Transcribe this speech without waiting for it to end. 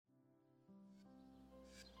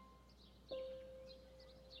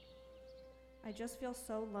I just feel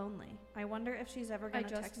so lonely. I wonder if she's ever going to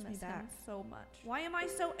text me back so much. Why am I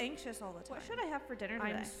so anxious all the time? What should I have for dinner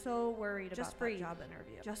today? I'm so worried about that job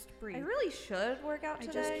interview. Just breathe. I really should work out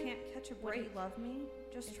today. I just can't catch a break. Would you love me?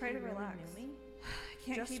 Just try to relax. Me? I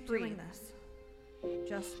can't keep doing this.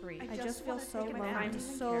 Just breathe. I just feel so lonely. I'm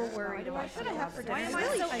so worried about that job today. Why am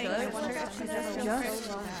I so anxious? I wonder if she's ever going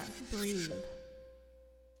to breathe.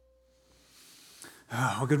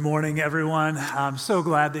 Well, good morning, everyone. I'm so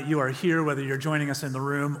glad that you are here, whether you're joining us in the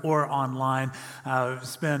room or online.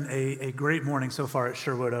 It's been a great morning so far at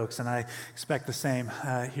Sherwood Oaks, and I expect the same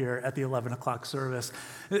here at the 11 o'clock service.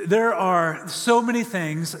 There are so many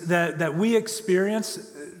things that we experience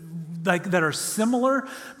that are similar,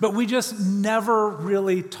 but we just never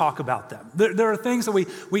really talk about them. There are things that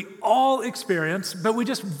we all experience, but we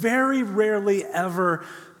just very rarely ever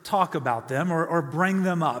talk about them or bring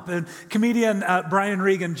them up. And comedian Brian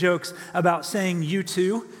Regan jokes about saying "you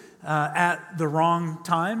too" at the wrong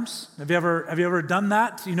times. Have you ever done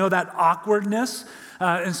that? You know that awkwardness?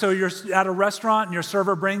 And so you're at a restaurant and your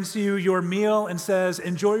server brings you your meal and says,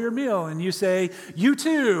 "Enjoy your meal." And you say, "You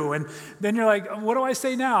too." And then you're like, what do I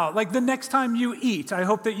say now? Like, the next time you eat, I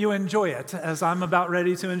hope that you enjoy it as I'm about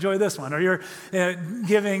ready to enjoy this one. Or you're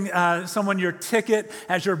giving someone your ticket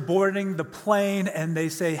as you're boarding the plane and they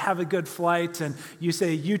say, "Have a good flight." And you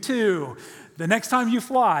say, "You too." The next time you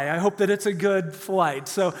fly, I hope that it's a good flight.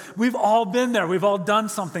 So we've all been there. We've all done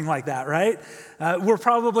something like that, right? We're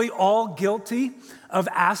probably all guilty of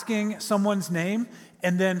asking someone's name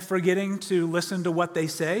and then forgetting to listen to what they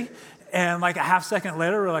say. And like a half second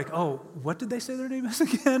later, we're like, "Oh, what did they say their name is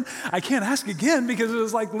again? I can't ask again because it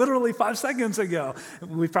was like literally 5 seconds ago."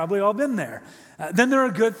 We've probably all been there. Then there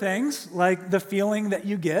are good things like the feeling that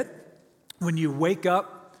you get when you wake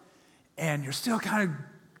up and you're still kind of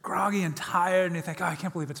groggy and tired, and you think, "Oh, I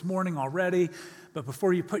can't believe it's morning already." But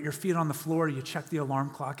before you put your feet on the floor, you check the alarm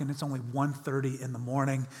clock, and it's only 1:30 in the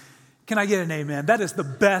morning. Can I get an amen? That is the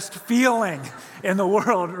best feeling in the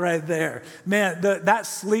world right there. Man, that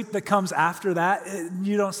sleep that comes after that,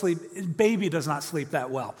 you don't sleep. Baby does not sleep that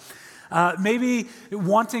well. Maybe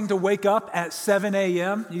wanting to wake up at 7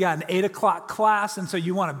 a.m. You got an 8 o'clock class, and so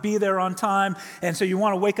you want to be there on time. And so you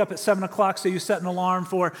want to wake up at 7 o'clock, so you set an alarm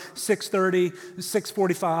for 6:30,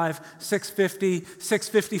 6:45, 6:50,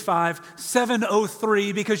 6:55,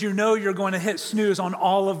 7:03, because you know you're going to hit snooze on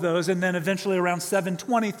all of those. And then eventually around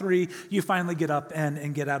 7:23, you finally get up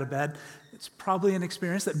and get out of bed. It's probably an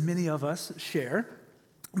experience that many of us share.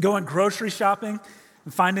 Going grocery shopping,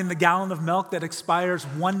 finding the gallon of milk that expires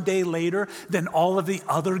 1 day later than all of the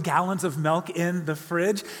other gallons of milk in the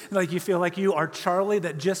fridge. Like you feel like you are Charlie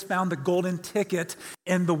that just found the golden ticket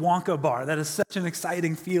in the Wonka bar. That is such an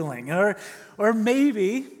exciting feeling. Or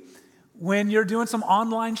maybe when you're doing some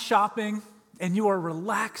online shopping and you are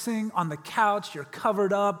relaxing on the couch, you're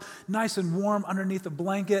covered up, nice and warm underneath a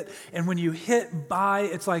blanket, and when you hit buy,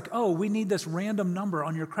 it's like, "Oh, we need this random number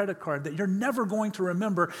on your credit card that you're never going to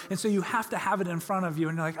remember," and so you have to have it in front of you,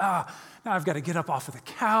 and you're like, now I've got to get up off of the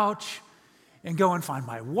couch and go and find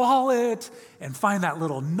my wallet and find that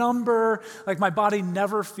little number. Like, my body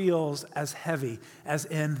never feels as heavy as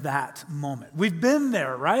in that moment. We've been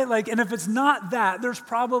there, right? Like, and if it's not that, there's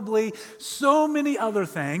probably so many other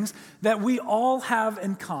things that we all have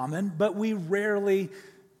in common, but we rarely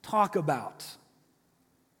talk about.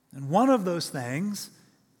 And one of those things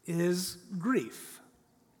is grief.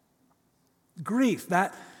 Grief,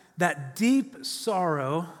 that deep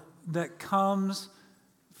sorrow that comes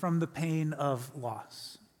from the pain of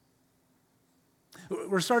loss.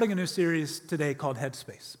 We're starting a new series today called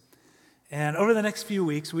Headspace. And over the next few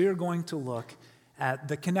weeks, we are going to look at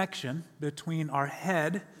the connection between our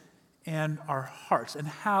head and our hearts and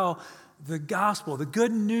how the gospel, the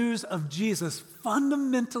good news of Jesus,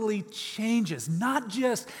 fundamentally changes not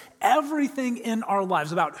just everything in our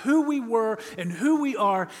lives about who we were and who we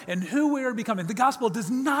are and who we are becoming. The gospel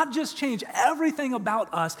does not just change everything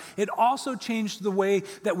about us, it also changed the way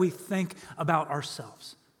that we think about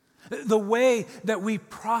ourselves. The way that we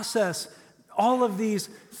process all of these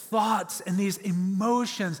thoughts and these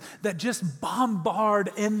emotions that just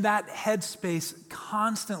bombard in that headspace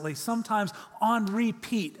constantly, sometimes on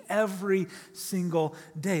repeat every single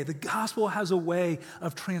day. The gospel has a way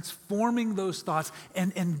of transforming those thoughts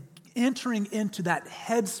and entering into that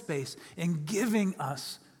headspace and giving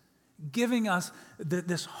us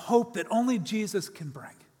this hope that only Jesus can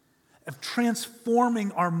bring, of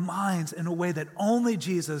transforming our minds in a way that only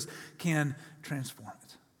Jesus can transform it.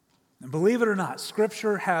 And believe it or not,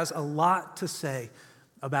 Scripture has a lot to say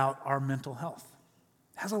about our mental health.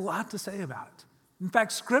 It has a lot to say about it. In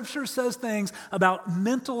fact, Scripture says things about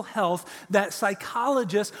mental health that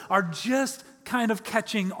psychologists are just kind of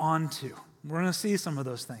catching on to. We're going to see some of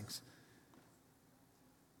those things.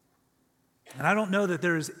 And I don't know that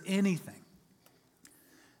there is anything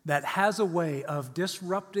that has a way of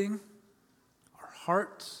disrupting our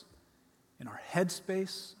hearts and our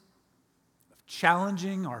headspace, of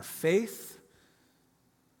challenging our faith,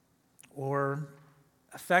 or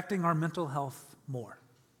affecting our mental health more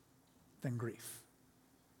than grief.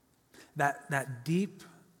 That deep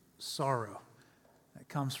sorrow that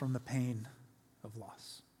comes from the pain of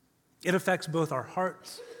loss. It affects both our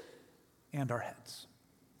hearts and our heads.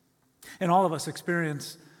 And all of us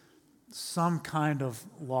experience some kind of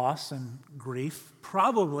loss and grief,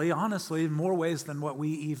 probably, honestly, in more ways than what we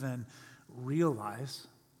even realize.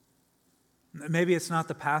 Maybe it's not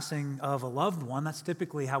the passing of a loved one. That's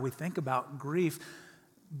typically how we think about grief.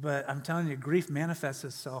 But I'm telling you, grief manifests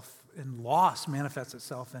itself, and loss manifests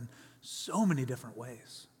itself in so many different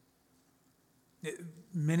ways.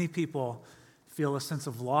 Many people feel a sense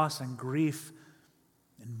of loss and grief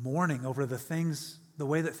and mourning over the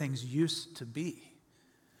way that things used to be.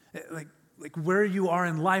 Like where you are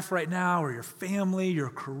in life right now, or your family, your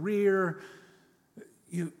career,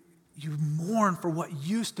 you mourn for what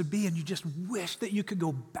used to be, and you just wish that you could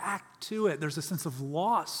go back to it. There's a sense of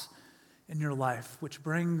loss in your life, which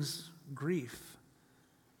brings grief.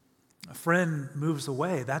 A friend moves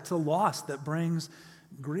away. That's a loss that brings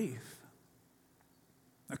grief.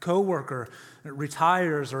 A coworker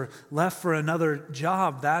retires or left for another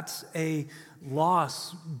job. That's a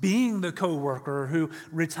loss. Being the coworker who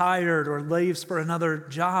retired or leaves for another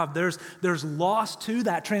job, there's loss to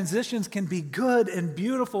that. Transitions can be good and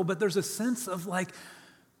beautiful, but there's a sense of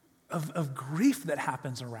grief that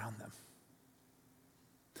happens around them.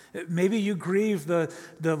 Maybe you grieve the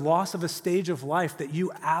loss of a stage of life that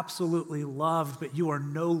you absolutely loved, but you are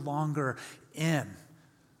no longer in.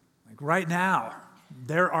 Like right now,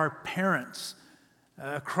 there are parents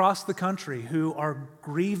across the country who are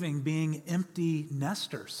grieving being empty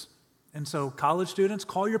nesters. And so college students,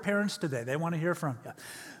 call your parents today. They want to hear from you.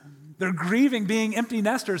 They're grieving being empty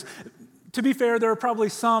nesters. To be fair, there are probably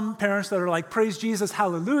some parents that are like, praise Jesus,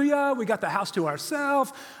 hallelujah, we got the house to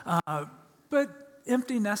ourselves. But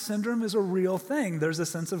empty nest syndrome is a real thing. There's a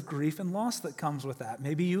sense of grief and loss that comes with that.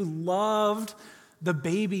 Maybe you loved the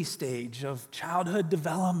baby stage of childhood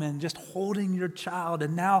development, just holding your child,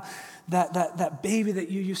 and now that baby that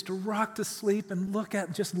you used to rock to sleep and look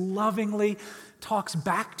at just lovingly talks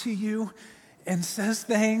back to you and says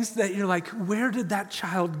things that you're like, where did that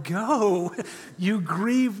child go? You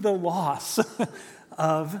grieve the loss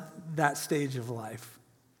of that stage of life.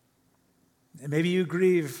 And maybe you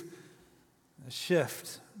grieve a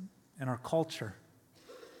shift in our culture,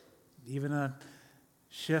 even a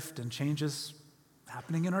shift and changes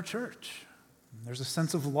happening in our church. There's a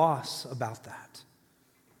sense of loss about that.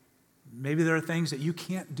 Maybe there are things that you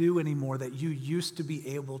can't do anymore that you used to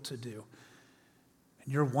be able to do.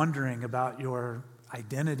 And you're wondering about your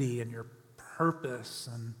identity and your purpose,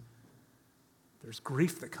 and there's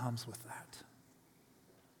grief that comes with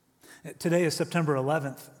that. Today is September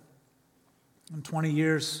 11th, and 20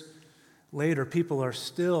 years later, people are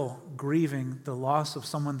still grieving the loss of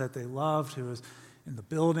someone that they loved who was in the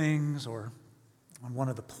buildings or on one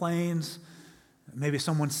of the planes. Maybe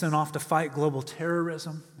someone sent off to fight global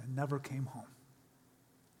terrorism and never came home.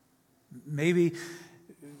 Maybe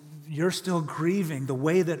you're still grieving the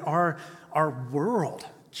way that our world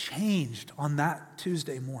changed on that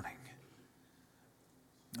Tuesday morning.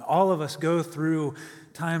 All of us go through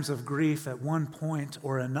times of grief at one point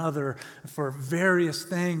or another for various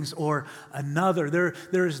things or another.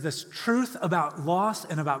 There is this truth about loss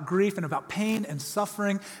and about grief and about pain and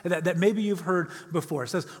suffering that maybe you've heard before. It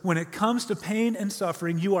says, when it comes to pain and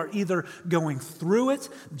suffering, you are either going through it,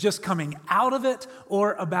 just coming out of it,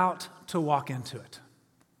 or about to walk into it.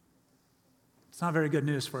 It's not very good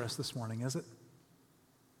news for us this morning, is it?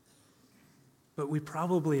 But we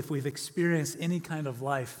probably, if we've experienced any kind of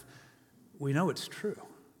life, we know it's true.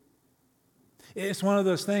 It's one of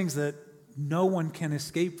those things that no one can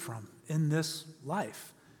escape from in this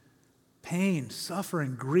life. Pain,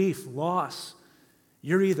 suffering, grief, loss.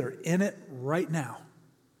 You're either in it right now,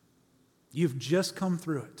 you've just come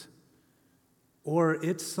through it, or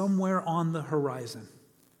it's somewhere on the horizon,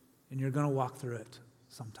 and you're going to walk through it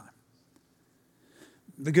sometime.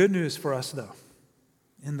 The good news for us, though,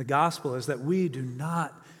 in the gospel is that we do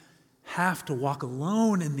not have to walk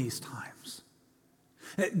alone in these times.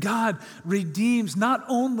 God redeems not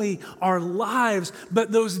only our lives,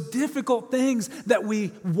 but those difficult things that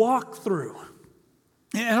we walk through.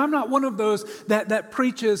 And I'm not one of those that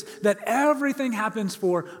preaches that everything happens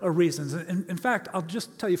for a reason. In fact, I'll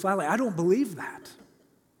just tell you flatly, I don't believe that.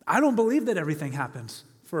 I don't believe that everything happens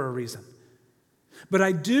for a reason. But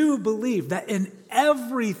I do believe that in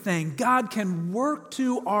everything, God can work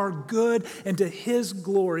to our good and to his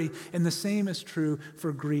glory, and the same is true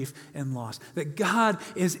for grief and loss. That God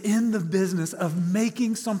is in the business of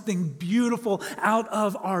making something beautiful out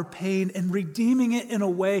of our pain and redeeming it in a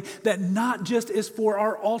way that not just is for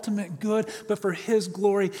our ultimate good, but for his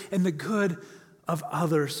glory and the good of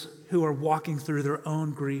others who are walking through their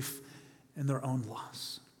own grief and their own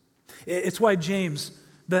loss. It's why James,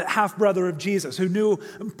 the half-brother of Jesus, who knew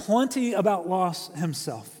plenty about loss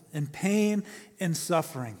himself and pain and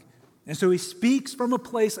suffering. And so he speaks from a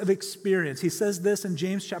place of experience. He says this in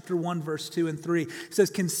James chapter 1, verse 2 and 3. He says,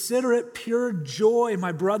 "Consider it pure joy,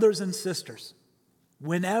 my brothers and sisters,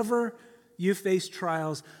 whenever you face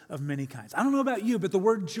trials of many kinds." I don't know about you, but the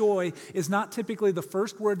word joy is not typically the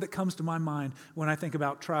first word that comes to my mind when I think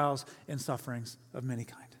about trials and sufferings of many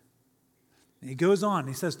kinds. And he goes on,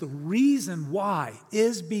 he says, the reason why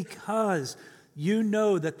is because you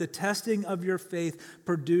know that the testing of your faith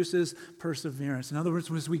produces perseverance. In other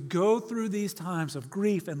words, as we go through these times of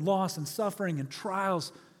grief and loss and suffering and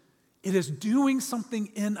trials, it is doing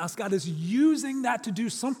something in us. God is using that to do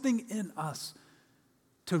something in us,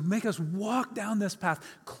 to make us walk down this path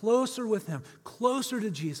closer with him, closer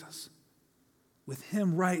to Jesus, with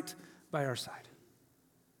him right by our side.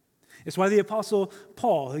 It's why the Apostle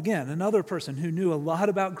Paul, again, another person who knew a lot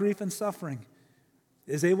about grief and suffering,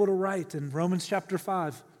 is able to write in Romans chapter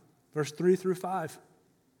 5, verse 3 through 5.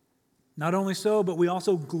 Not only so, but we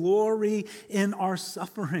also glory in our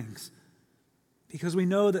sufferings, because we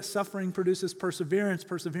know that suffering produces perseverance,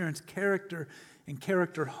 perseverance, character, and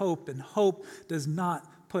character, hope, and hope does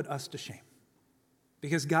not put us to shame.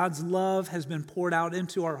 Because God's love has been poured out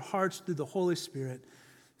into our hearts through the Holy Spirit,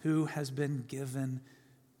 who has been given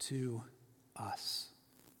to us.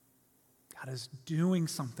 God is doing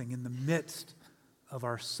something in the midst of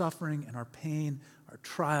our suffering and our pain, our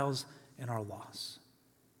trials and our loss.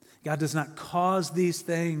 God does not cause these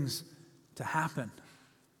things to happen,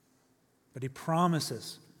 but he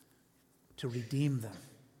promises to redeem them.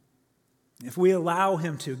 If we allow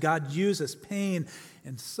him to, God uses pain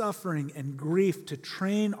and suffering and grief to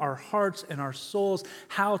train our hearts and our souls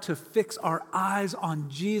how to fix our eyes on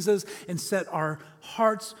Jesus and set our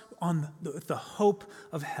hearts on the hope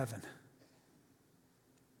of heaven.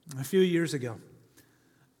 A few years ago,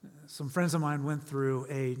 some friends of mine went through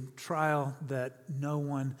a trial that no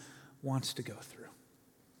one wants to go through.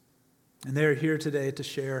 And they're here today to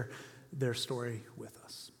share their story with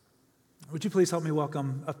us. Would you please help me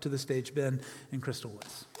welcome up to the stage Ben and Crystal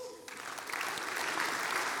Woods.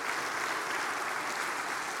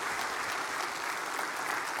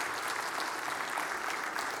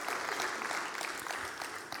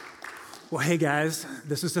 Well, hey guys,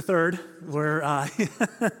 this is the third where I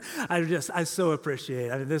so appreciate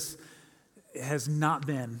it. I mean, this has not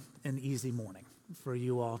been an easy morning for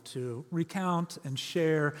you all to recount and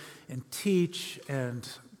share and teach,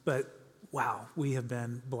 but wow, we have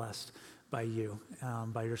been blessed by you,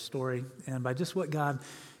 by your story, and by just what God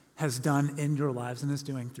has done in your lives and is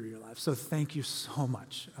doing through your lives. So thank you so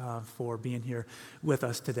much for being here with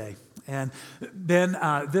us today. And Ben,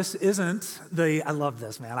 this isn't I love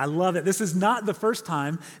this, man. I love it. This is not the first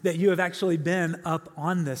time that you have actually been up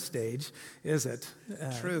on this stage, is it?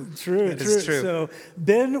 True. It is true. So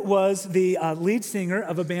Ben was the lead singer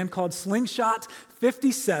of a band called Slingshot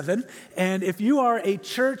 57, and if you are a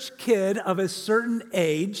church kid of a certain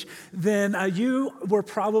age, then you were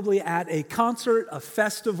probably at a concert, a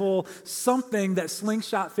festival, something that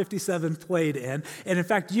Slingshot 57 played in. And in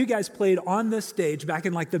fact, you guys played on this stage back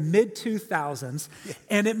in like the mid-2000s,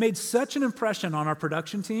 and it made such an impression on our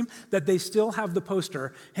production team that they still have the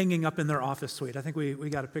poster hanging up in their office suite. I think we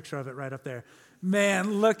got a picture of it right up there.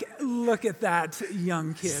 Man, look at that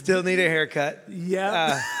young kid. Still need a haircut.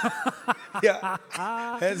 Yeah. Yeah,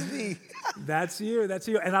 that's me. That's you.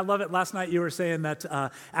 And I love it. Last night you were saying that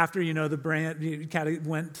after, the brand you kind of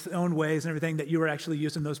went own ways and everything, that you were actually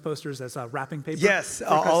using those posters as wrapping paper. Yes,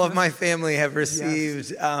 all of my family have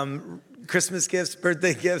received Christmas gifts,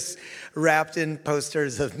 birthday gifts, wrapped in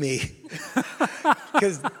posters of me.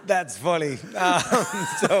 Because that's funny.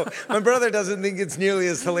 So my brother doesn't think it's nearly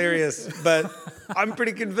as hilarious, but I'm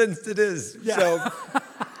pretty convinced it is. Yeah. So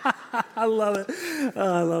I love it.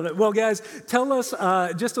 I love it. Well, guys, tell us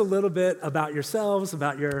just a little bit about yourselves,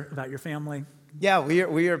 about your family. Yeah,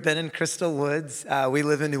 we are Ben and Crystal Woods. We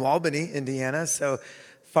live in New Albany, Indiana. So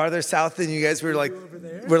farther south than you guys. We're like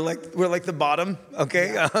the bottom.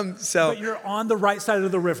 Okay. Yeah. But you're on the right side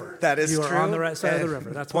of the river. That is true. You are on the right side of the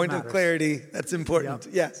river. That's point what matters. Of clarity. That's important.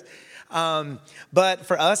 Yep. Yes. But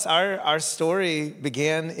for us, our story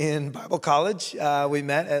began in Bible college. We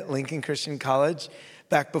met at Lincoln Christian College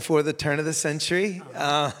back before the turn of the century,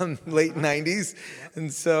 late 90s.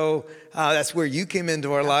 And so that's where you came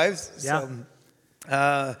into our lives. Yeah.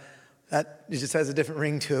 So that it just has a different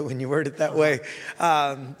ring to it when you word it that way.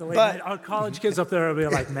 Our college kids up there will be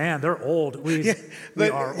like, man, they're old. We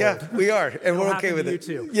are old. Yeah, we are. And we're okay with it. You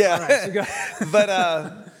too. Yeah. All right, so go.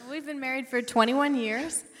 But we've been married for 21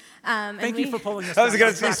 years. Thank you for pulling us. I was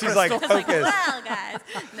going to say, she's like, focus. Well, guys,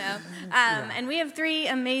 no. And we have 3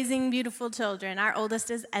 amazing, beautiful children. Our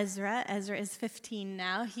oldest is Ezra. Ezra is 15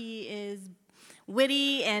 now. He is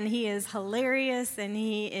witty, and he is hilarious, and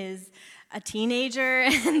he is a teenager,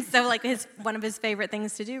 and so like one of his favorite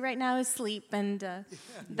things to do right now is sleep, and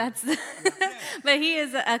that's. But he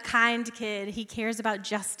is a kind kid. He cares about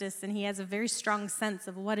justice, and he has a very strong sense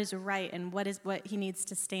of what is right and what he needs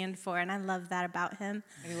to stand for, and I love that about him.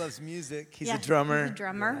 And he loves music. He's a drummer. He's a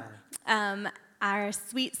drummer. Yeah. Our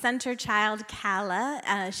sweet center child,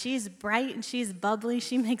 Kala, she's bright and she's bubbly.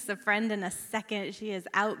 She makes a friend in a second. She is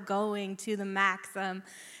outgoing to the max.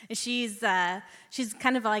 She's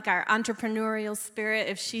kind of like our entrepreneurial spirit.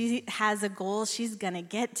 If she has a goal, she's going to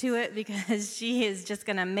get to it because she is just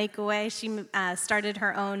going to make a way. She started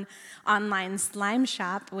her own online slime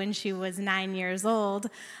shop when she was 9 years old,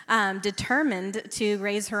 determined to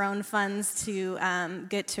raise her own funds to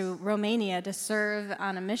get to Romania to serve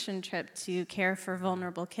on a mission trip to care for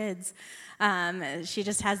vulnerable kids. She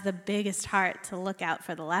just has the biggest heart to look out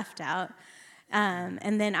for the left out.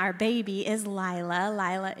 And then our baby is Lila.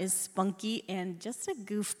 Lila is spunky and just a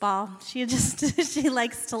goofball. She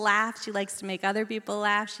likes to laugh. She likes to make other people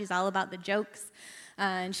laugh. She's all about the jokes.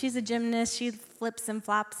 And she's a gymnast. She flips and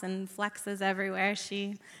flops and flexes everywhere.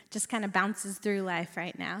 She just kind of bounces through life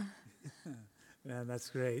right now. Man, that's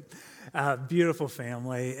great. Beautiful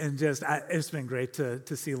family. And just, it's been great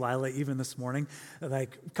to see Lila even this morning.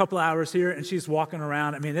 Like a couple hours here, and she's walking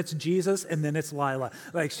around. I mean, it's Jesus, and then it's Lila.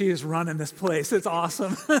 Like, she is running this place. It's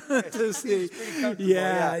awesome to see.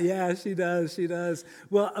 Yeah, she does.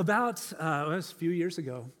 Well, about it was a few years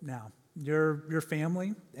ago now, your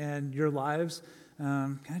family and your lives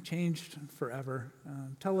kind of changed forever.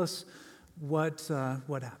 Tell us what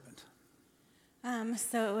happened.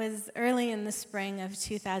 So it was early in the spring of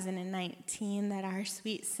 2019 that our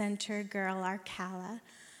sweet center girl, our Kala,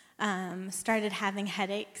 started having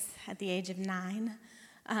headaches at the age of 9.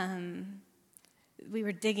 We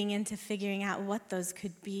were digging into figuring out what those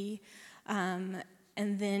could be. And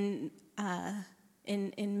then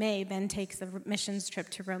in May, Ben takes a missions trip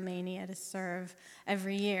to Romania to serve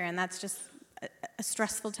every year. And that's just a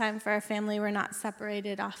stressful time for our family. We're not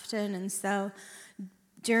separated often. And so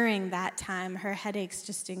during that time, her headaches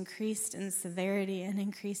just increased in severity and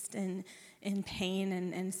increased in pain.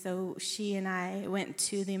 And so she and I went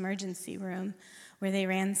to the emergency room where they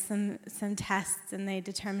ran some tests, and they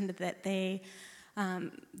determined that they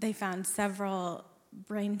found several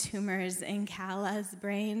brain tumors in Kala's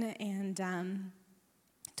brain, and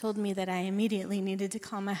told me that I immediately needed to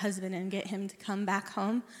call my husband and get him to come back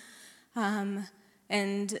home.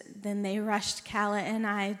 And then they rushed Kala and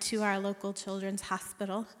I to our local children's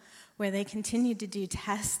hospital, where they continued to do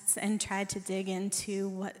tests and tried to dig into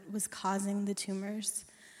what was causing the tumors.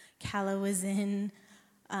 Kala was in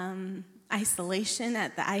isolation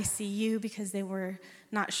at the ICU because they were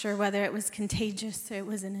not sure whether it was contagious or it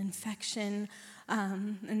was an infection,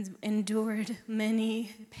 and endured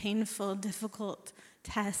many painful, difficult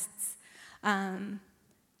tests.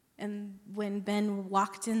 And when Ben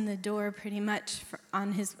walked in the door, pretty much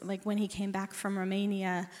when he came back from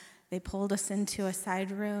Romania, they pulled us into a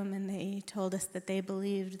side room, and they told us that they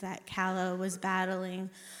believed that Kala was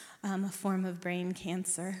battling a form of brain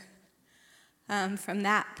cancer. From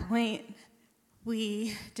that point,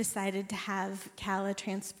 we decided to have Kala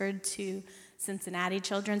transferred to Cincinnati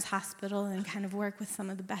Children's Hospital and kind of work with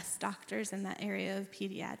some of the best doctors in that area of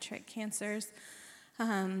pediatric cancers.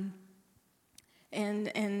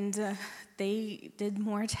 And they did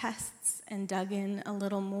more tests and dug in a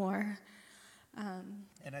little more.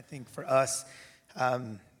 And I think for us,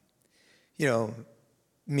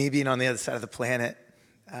 me being on the other side of the planet,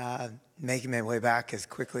 making my way back as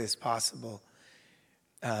quickly as possible,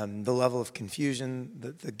 the level of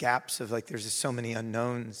confusion, the gaps of there's just so many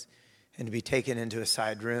unknowns, and to be taken into a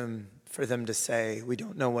side room for them to say, we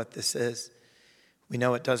don't know what this is. We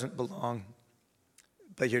know it doesn't belong,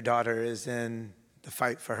 but your daughter is in the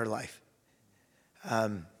fight for her life.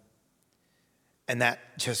 And that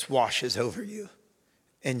just washes over you.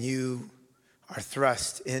 And you are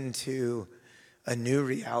thrust into a new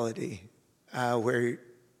reality where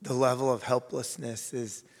the level of helplessness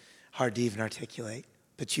is hard to even articulate.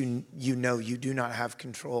 But you know you do not have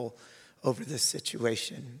control over this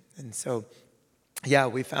situation. And so,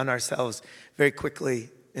 we found ourselves very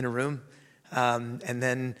quickly in a room, and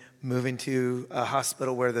then moving to a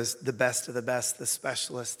hospital where the best of the best, the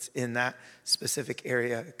specialists in that specific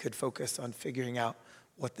area, could focus on figuring out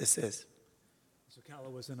what this is. So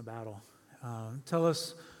Calla was in a battle. Tell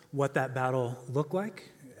us what that battle looked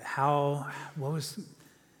like. What was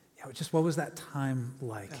that time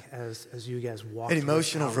like as you guys walked? An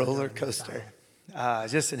emotional roller coaster.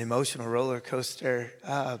 Just an emotional roller coaster.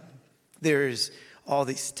 There's all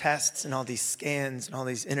these tests and all these scans and all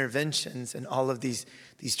these interventions and all of these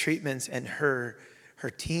treatments, and her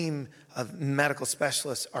team of medical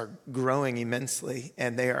specialists are growing immensely,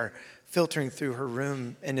 and they are filtering through her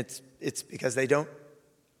room, and it's because they don't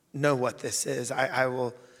know what this is. I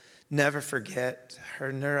will never forget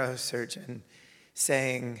her neurosurgeon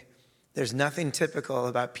saying, "There's nothing typical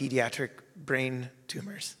about pediatric brain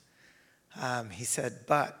tumors." He said,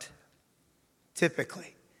 "But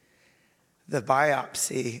typically, the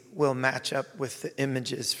biopsy will match up with the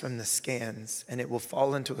images from the scans, and it will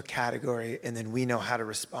fall into a category, and then we know how to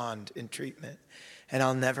respond in treatment." And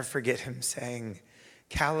I'll never forget him saying,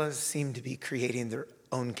 "Callas seem to be creating their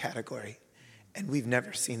own category, and we've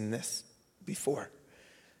never seen this before."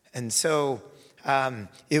 And so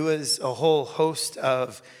it was a whole host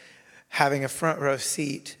of having a front row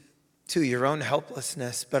seat to your own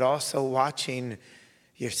helplessness, but also watching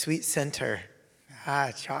your sweet center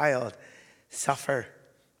child suffer.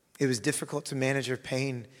 It was difficult to manage her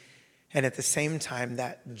pain. And at the same time,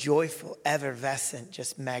 that joyful, effervescent,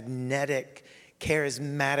 just magnetic,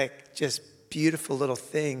 charismatic, just beautiful little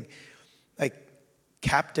thing, like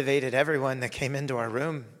captivated everyone that came into our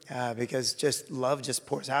room because just love just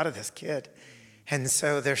pours out of this kid. And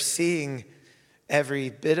so they're seeing every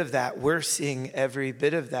bit of that. We're seeing every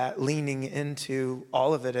bit of that, leaning into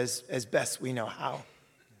all of it as best we know how.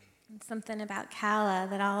 Something about Calla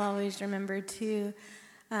that I'll always remember too.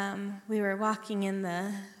 We were walking in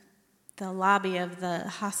the lobby of the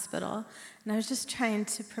hospital, and I was just trying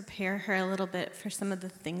to prepare her a little bit for some of the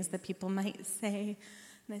things that people might say.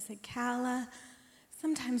 And I said, "Calla,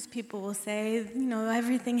 sometimes people will say,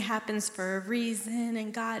 everything happens for a reason,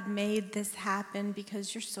 and God made this happen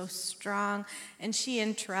because you're so strong." And she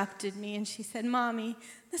interrupted me, and she said, "Mommy,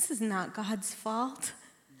 this is not God's fault."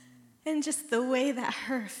 And just the way that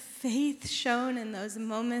her faith shone in those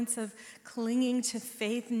moments of clinging to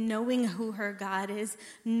faith, knowing who her God is,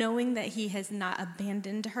 knowing that he has not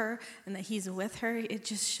abandoned her and that he's with her, it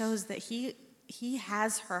just shows that he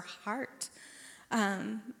has her heart.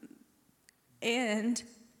 And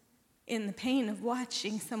in the pain of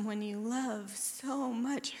watching someone you love so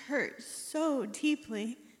much hurt so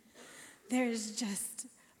deeply, there's just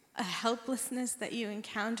a helplessness that you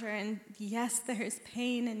encounter. And yes, there is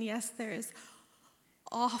pain, and yes, there is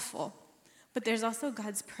awful. But there's also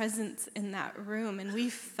God's presence in that room, and we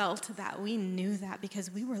felt that. We knew that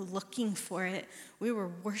because we were looking for it. We were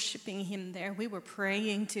worshiping him there. We were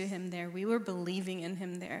praying to him there. We were believing in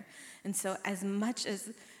him there. And so as much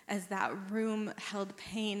as that room held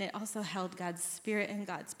pain, it also held God's spirit and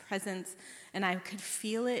God's presence, and I could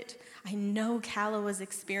feel it. I know Calla was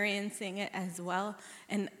experiencing it as well,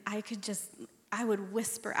 and I would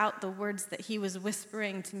whisper out the words that he was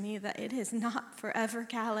whispering to me, that it is not forever,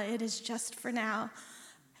 Calla, it is just for now.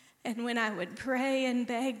 And when I would pray and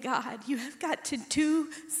beg, "God, you have got to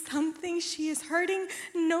do something. She is hurting.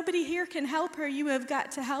 Nobody here can help her. You have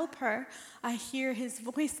got to help her," I hear his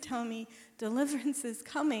voice tell me, deliverance is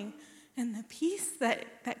coming. And the peace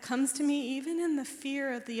that comes to me, even in the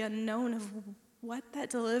fear of the unknown of what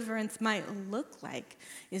that deliverance might look like,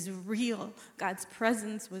 is real. God's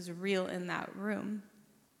presence was real in that room.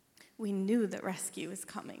 We knew that rescue was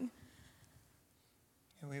coming.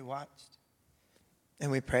 And we watched. And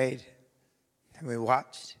we prayed, and we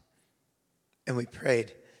watched, and we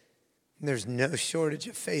prayed. And there's no shortage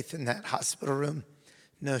of faith in that hospital room,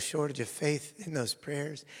 no shortage of faith in those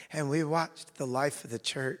prayers. And we watched the life of the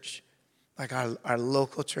church, like our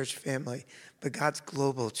local church family, but God's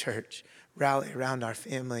global church, rally around our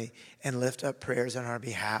family and lift up prayers on our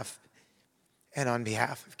behalf and on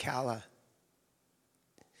behalf of Calla.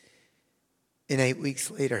 And 8 weeks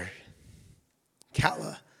later,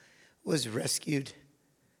 Calla was rescued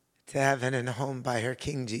to heaven and home by her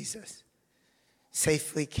King Jesus,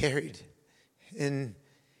 safely carried into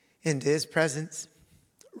his presence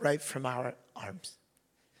right from our arms.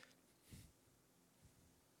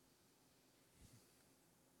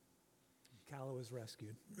 Calla was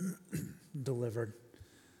rescued, delivered,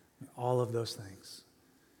 all of those things.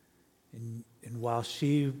 And while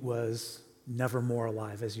she was never more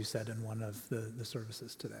alive, as you said in one of the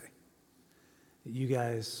services today. You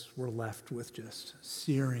guys were left with just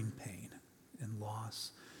searing pain and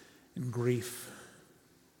loss and grief.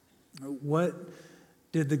 What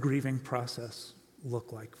did the grieving process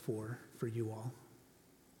look like for you all?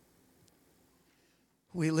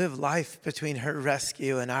 We live life between her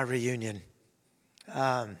rescue and our reunion.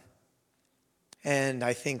 And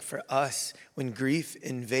I think for us, when grief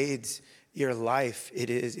invades your life, it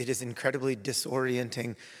is incredibly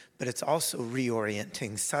disorienting, but it's also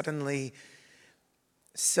reorienting. Suddenly,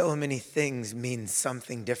 so many things mean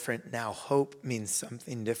something different now. Hope means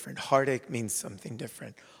something different. Heartache means something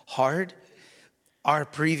different. Hard, our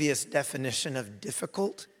previous definition of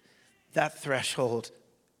difficult, that threshold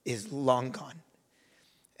is long gone.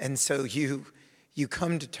 And so you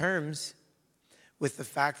come to terms with the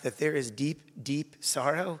fact that there is deep, deep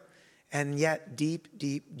sorrow and yet deep,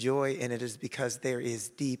 deep joy, and it is because there is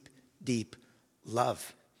deep, deep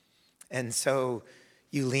love. And so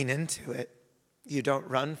you lean into it. You don't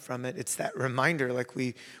run from it. It's that reminder, like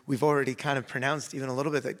we've already kind of pronounced even a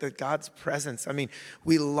little bit, that God's presence. I mean,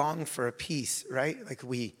 we long for a peace, right? Like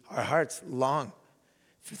our hearts long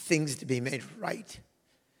for things to be made right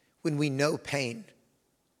when we know pain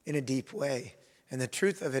in a deep way. And the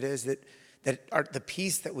truth of it is that the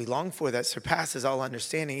peace that we long for that surpasses all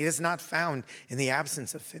understanding, it is not found in the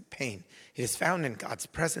absence of pain. It is found in God's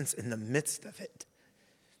presence in the midst of it.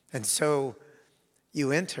 And so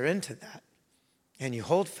you enter into that and you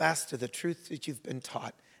hold fast to the truth that you've been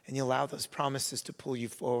taught and you allow those promises to pull you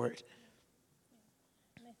forward.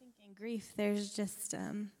 And I think in grief, there's just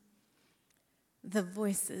the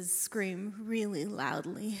voices scream really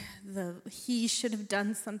loudly. He should have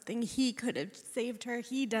done something. He could have saved her.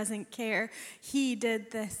 He doesn't care. He did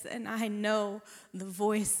this. And I know the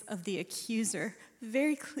voice of the accuser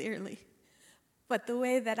very clearly. But the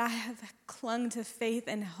way that I have clung to faith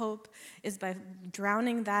and hope is by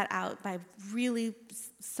drowning that out, by really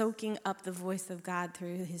soaking up the voice of God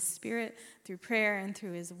through his Spirit, through prayer, and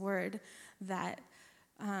through his word, that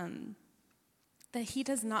he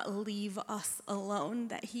does not leave us alone,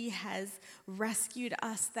 that he has rescued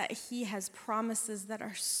us, that he has promises that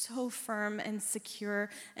are so firm and secure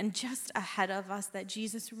and just ahead of us, that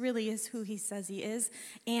Jesus really is who he says he is,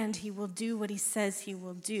 and he will do what he says he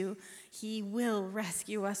will do. He will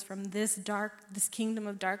rescue us from this kingdom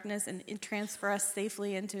of darkness and transfer us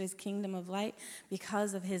safely into his kingdom of light.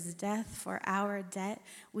 Because of his death for our debt,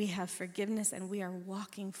 we have forgiveness, and we are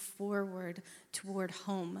walking forward toward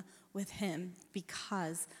home with him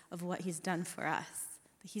because of what he's done for us.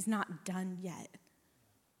 He's not done yet.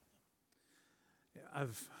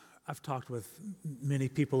 I've talked with many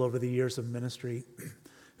people over the years of ministry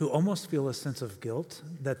who almost feel a sense of guilt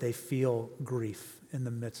that they feel grief in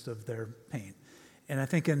the midst of their pain. And I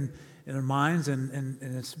think in our minds, and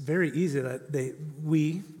it's very easy that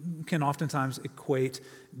we can oftentimes equate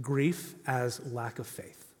grief as lack of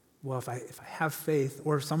faith. Well, if I have faith,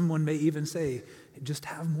 or someone may even say, just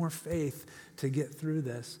have more faith to get through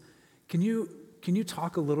this. Can you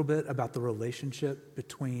talk a little bit about the relationship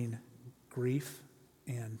between grief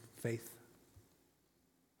and faith?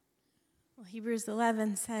 Well, Hebrews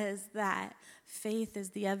 11 says that faith is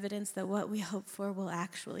the evidence that what we hope for will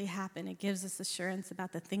actually happen. It gives us assurance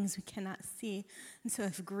about the things we cannot see. And so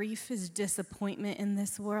if grief is disappointment in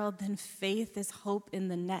this world, then faith is hope in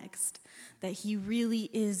the next. That he really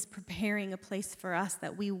is preparing a place for us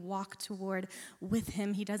that we walk toward with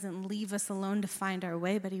him. He doesn't leave us alone to find our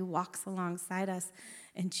way, but he walks alongside us.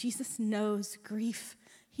 And Jesus knows grief.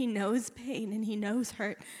 He knows pain, and he knows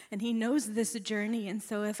hurt, and he knows this journey. And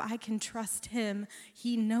so if I can trust him,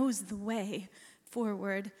 he knows the way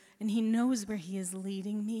forward, and he knows where he is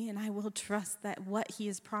leading me, and I will trust that what he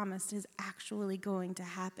has promised is actually going to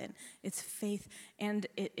happen. It's faith, and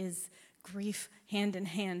it is grief hand in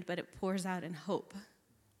hand, but it pours out in hope.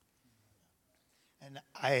 And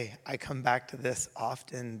I come back to this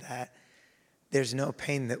often, that there's no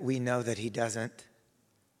pain that we know that he doesn't.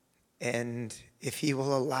 And if he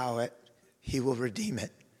will allow it, he will redeem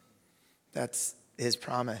it. That's his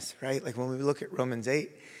promise, right? Like when we look at Romans 8,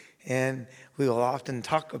 and we will often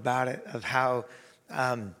talk about it, of how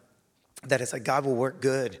that it's like God will work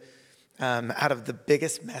good out of the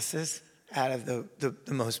biggest messes, out of the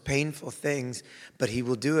most painful things, but he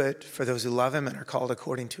will do it for those who love him and are called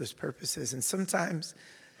according to his purposes. And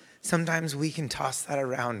sometimes we can toss that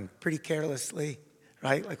around pretty carelessly,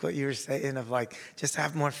 right? Like what you were saying of like, just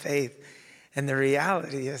have more faith. And the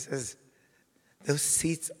reality is those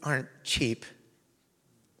seats aren't cheap.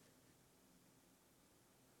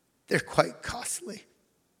 They're quite costly.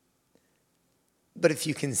 But if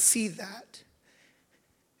you can see that,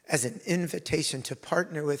 as an invitation to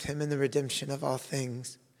partner with him in the redemption of all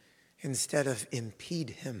things instead of impede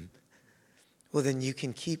him, well, then you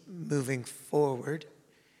can keep moving forward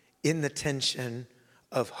in the tension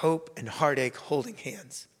of hope and heartache holding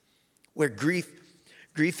hands, where grief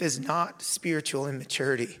is not spiritual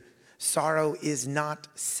immaturity. Sorrow is not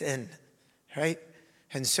sin, right?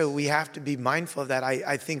 And so we have to be mindful of that.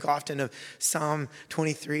 I think often of Psalm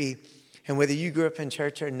 23, and whether you grew up in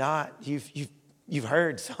church or not, you've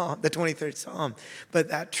heard the 23rd Psalm. But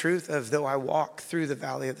that truth of, though I walk through the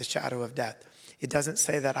valley of the shadow of death, it doesn't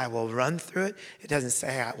say that I will run through it. It doesn't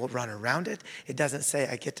say I will run around it. It doesn't say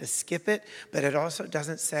I get to skip it. But it also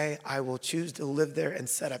doesn't say I will choose to live there and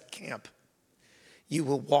set up camp. You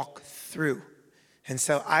will walk through. And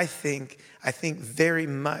so I think very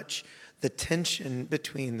much the tension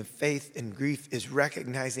between the faith and grief is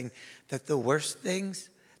recognizing that the worst things,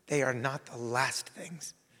 they are not the last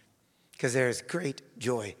things, because there is great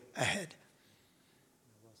joy ahead.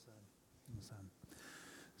 Well said.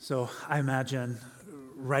 So I imagine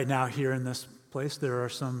right now here in this place, there are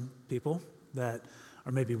some people that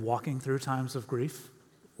are maybe walking through times of grief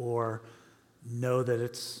or know that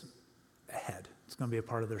it's ahead. It's going to be a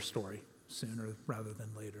part of their story sooner rather than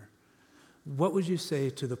later. What would you say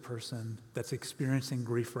to the person that's experiencing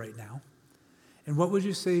grief right now? And what would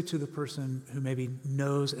you say to the person who maybe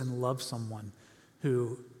knows and loves someone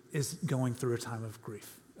who is going through a time of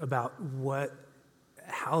grief about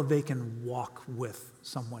how they can walk with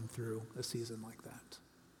someone through a season like that?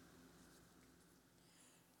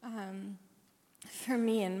 For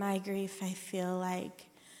me in my grief, I feel like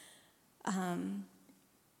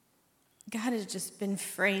God has just been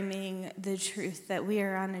framing the truth that we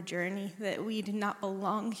are on a journey, that we do not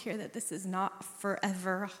belong here, that this is not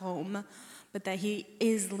forever home, but that he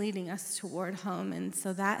is leading us toward home. And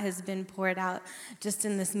so that has been poured out just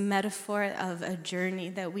in this metaphor of a journey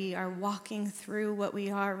that we are walking through what we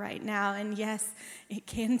are right now. And yes, it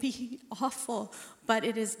can be awful, but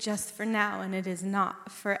it is just for now and it is not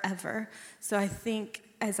forever. So I think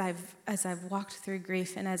as I've walked through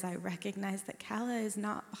grief and as I recognize that Kala is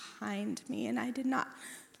not behind me and I did not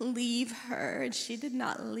leave her and she did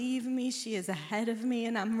not leave me, she is ahead of me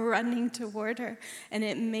and I'm running toward her, and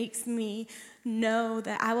it makes me know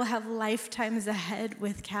that I will have lifetimes ahead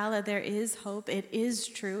with Kala. There is hope, it is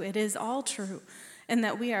true, it is all true, and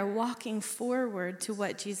that we are walking forward to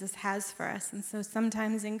what Jesus has for us. And so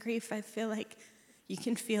sometimes in grief I feel like you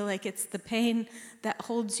can feel like it's the pain that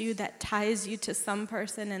holds you, that ties you to some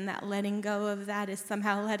person, and that letting go of that is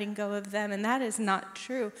somehow letting go of them. And that is not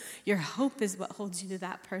true. Your hope is what holds you to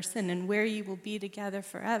that person and where you will be together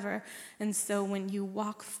forever. And so when you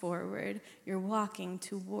walk forward, you're walking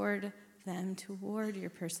toward them, toward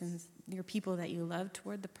your people that you love,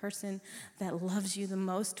 toward the person that loves you the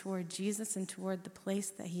most, toward Jesus, and toward the place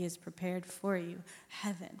that he has prepared for you,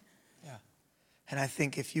 heaven. Yeah. And I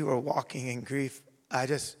think if you are walking in grief, I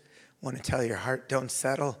just want to tell your heart, don't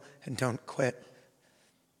settle and don't quit.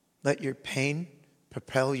 Let your pain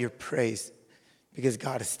propel your praise, because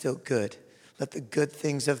God is still good. Let the good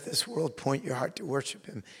things of this world point your heart to worship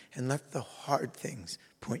him, and let the hard things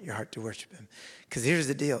point your heart to worship him. Because here's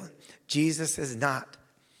the deal. Jesus is not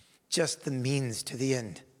just the means to the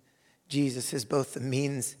end. Jesus is both the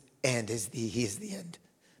means and he is the end.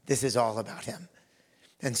 This is all about him.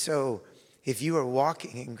 And so if you are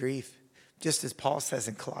walking in grief, just as Paul says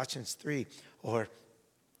in Colossians 3 or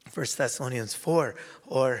 1 Thessalonians 4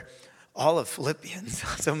 or all of Philippians,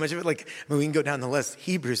 so much of it, we can go down the list,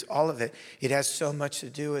 Hebrews, all of it, it has so much to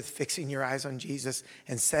do with fixing your eyes on Jesus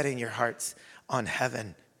and setting your hearts on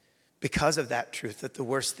heaven, because of that truth that the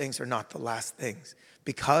worst things are not the last things,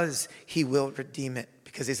 because he will redeem it,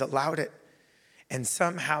 because he's allowed it. And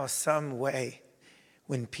somehow, some way,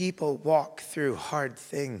 when people walk through hard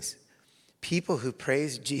things, people who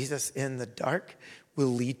praise Jesus in the dark will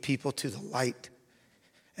lead people to the light.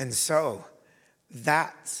 And so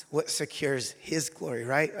that's what secures his glory,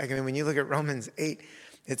 right? When you look at Romans 8,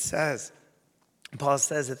 Paul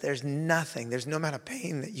says that there's no amount of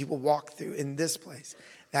pain that you will walk through in this place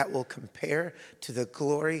that will compare to the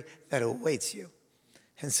glory that awaits you.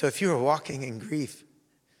 And so if you are walking in grief,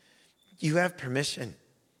 you have permission.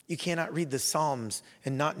 You cannot read the Psalms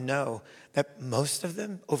and not know that most of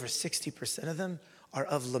them, over 60% of them, are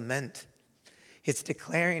of lament. It's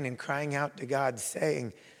declaring and crying out to God,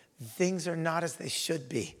 saying, things are not as they should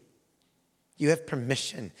be. You have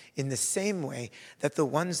permission in the same way that the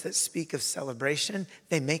ones that speak of celebration,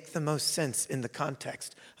 they make the most sense in the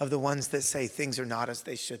context of the ones that say things are not as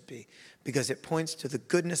they should be, because it points to the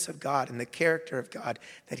goodness of God and the character of God,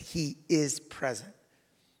 that he is present.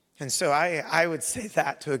 And so I would say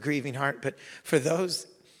that to a grieving heart. But for those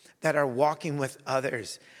that are walking with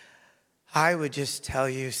others, I would just tell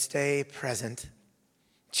you, stay present.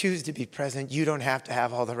 Choose to be present. You don't have to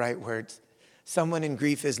have all the right words. Someone in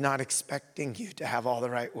grief is not expecting you to have all the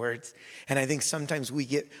right words. And I think sometimes we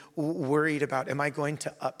get worried about, am I going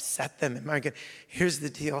to upset them? Here's the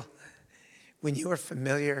deal. When you are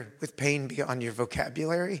familiar with pain beyond your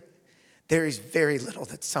vocabulary, there is very little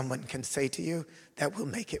that someone can say to you that will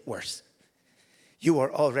make it worse. You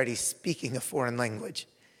are already speaking a foreign language,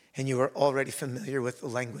 and you are already familiar with the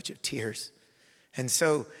language of tears. And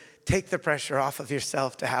so take the pressure off of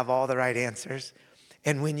yourself to have all the right answers.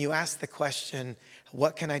 And when you ask the question,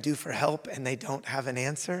 what can I do for help, and they don't have an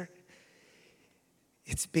answer,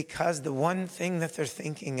 it's because the one thing that they're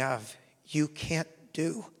thinking of, you can't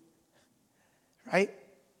do, right?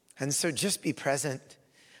 And so just be present.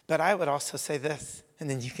 But I would also say this, and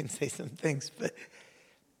then you can say some things, but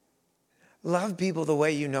love people the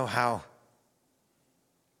way you know how.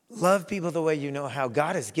 Love people the way you know how.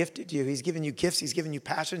 God has gifted you. He's given you gifts. He's given you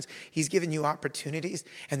passions. He's given you opportunities.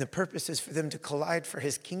 And the purpose is for them to collide for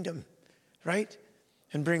his kingdom, right?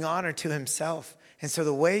 And bring honor to himself. And so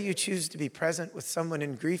the way you choose to be present with someone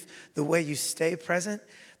in grief, the way you stay present,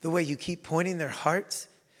 the way you keep pointing their hearts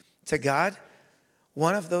to God,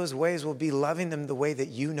 one of those ways will be loving them the way that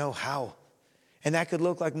you know how. And that could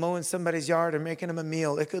look like mowing somebody's yard or making them a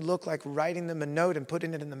meal. It could look like writing them a note and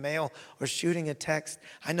putting it in the mail or shooting a text.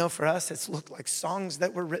 I know for us, it's looked like songs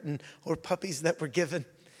that were written or puppies that were given.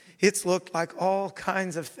 It's looked like all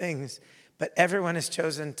kinds of things. But everyone has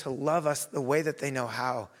chosen to love us the way that they know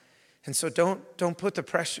how. And so don't put the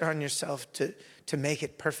pressure on yourself to make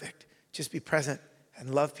it perfect. Just be present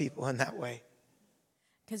and love people in that way.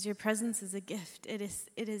 Because your presence is a gift. It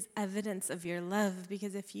is evidence of your love.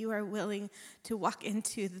 Because if you are willing to walk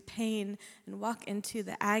into the pain and walk into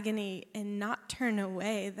the agony and not turn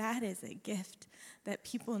away, that is a gift that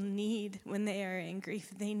people need when they are in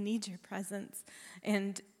grief. They need your presence.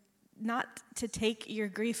 And not to take your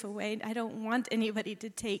grief away. I don't want anybody to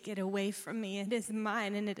take it away from me. It is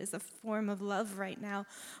mine, and it is a form of love right now.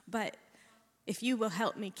 But if you will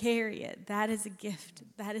help me carry it, that is a gift.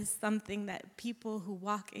 That is something that people who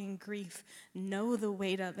walk in grief know the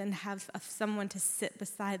weight of and have someone to sit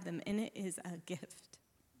beside them, and it is a gift.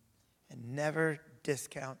 And never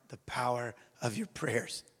discount the power of your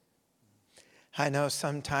prayers. I know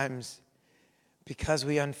sometimes, because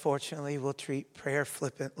we unfortunately will treat prayer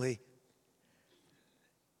flippantly,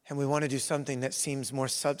 and we want to do something that seems more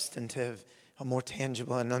substantive or more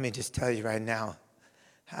tangible, and let me just tell you right now,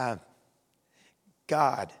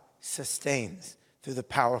 God sustains through the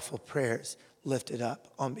powerful prayers lifted up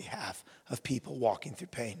on behalf of people walking through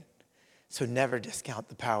pain. So never discount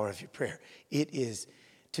the power of your prayer. It is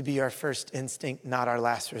to be our first instinct, not our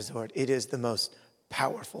last resort. It is the most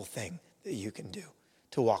powerful thing that you can do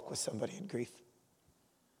to walk with somebody in grief.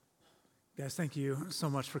 Guys, thank you so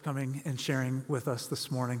much for coming and sharing with us this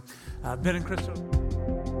morning. Ben and Crystal.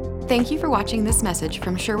 Thank you for watching this message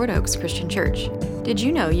from Sherwood Oaks Christian Church. Did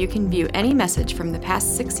you know you can view any message from the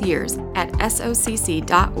past 6 years at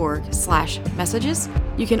socc.org/messages?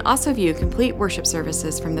 You can also view complete worship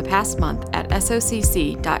services from the past month at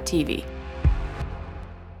socc.tv.